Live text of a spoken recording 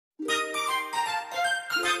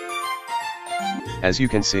As you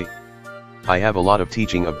can see, I have a lot of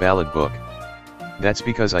teaching of ballad book. That's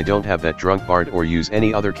because I don't have that drunk bard or use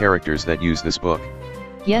any other characters that use this book.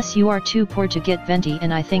 Yes, you are too poor to get Venti,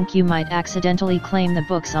 and I think you might accidentally claim the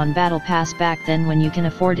books on Battle Pass back then when you can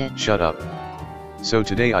afford it. Shut up. So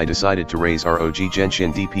today I decided to raise our OG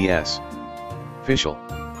Genshin DPS. Fischl.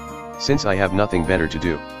 Since I have nothing better to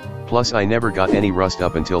do. Plus I never got any rust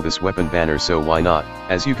up until this weapon banner, so why not?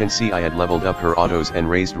 As you can see, I had leveled up her autos and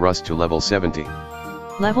raised rust to level 70.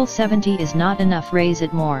 Level 70 is not enough, raise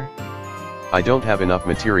it more. I don't have enough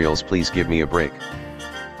materials, please give me a break.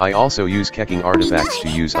 I also use kecking artifacts to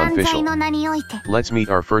use on Fischl. Let's meet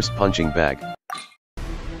our first punching bag.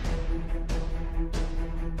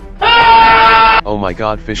 Oh my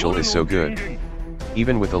god, Fischl is so good.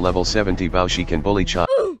 Even with a level 70 bow she can bully Cha.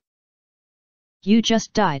 You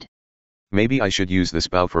just died. Maybe I should use this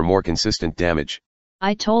bow for more consistent damage.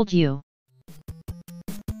 I told you.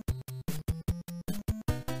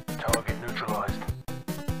 Target neutralized.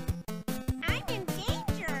 I'm in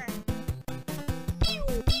danger.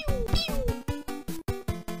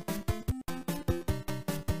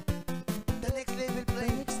 The next level, play.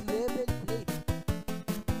 Next level, play.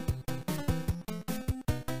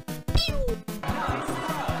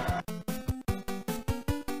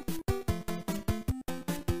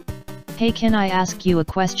 Hey, can I ask you a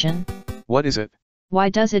question? What is it? Why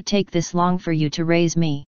does it take this long for you to raise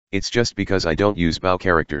me? It's just because I don't use bow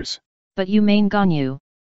characters. But you main Ganyu.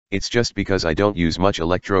 It's just because I don't use much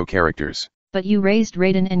electro characters. But you raised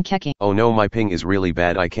Raiden and Kecking. Oh no, my ping is really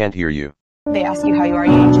bad, I can't hear you. They ask you how you are,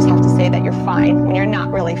 you just have to say that you're fine when you're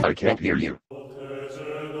not really fine. I can't hear you.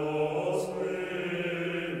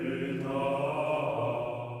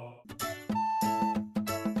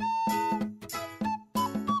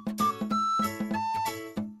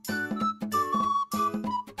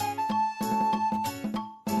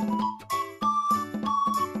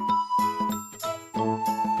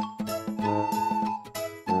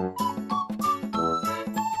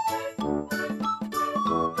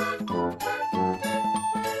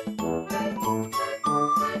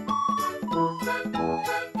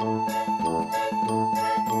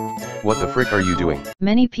 What the frick are you doing?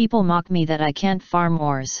 Many people mock me that I can't farm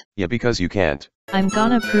ores. Yeah, because you can't. I'm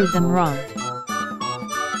gonna prove them wrong.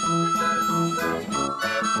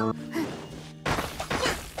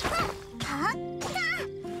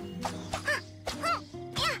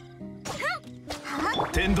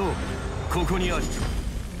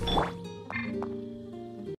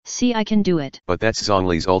 See, I can do it. But that's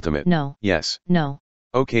Zhongli's ultimate. No. Yes. No.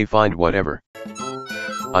 Okay, fine, whatever.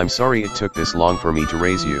 I'm sorry it took this long for me to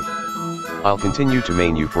raise you. I'll continue to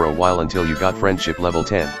main you for a while until you got friendship level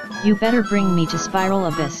 10. You better bring me to Spiral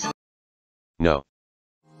Abyss. No.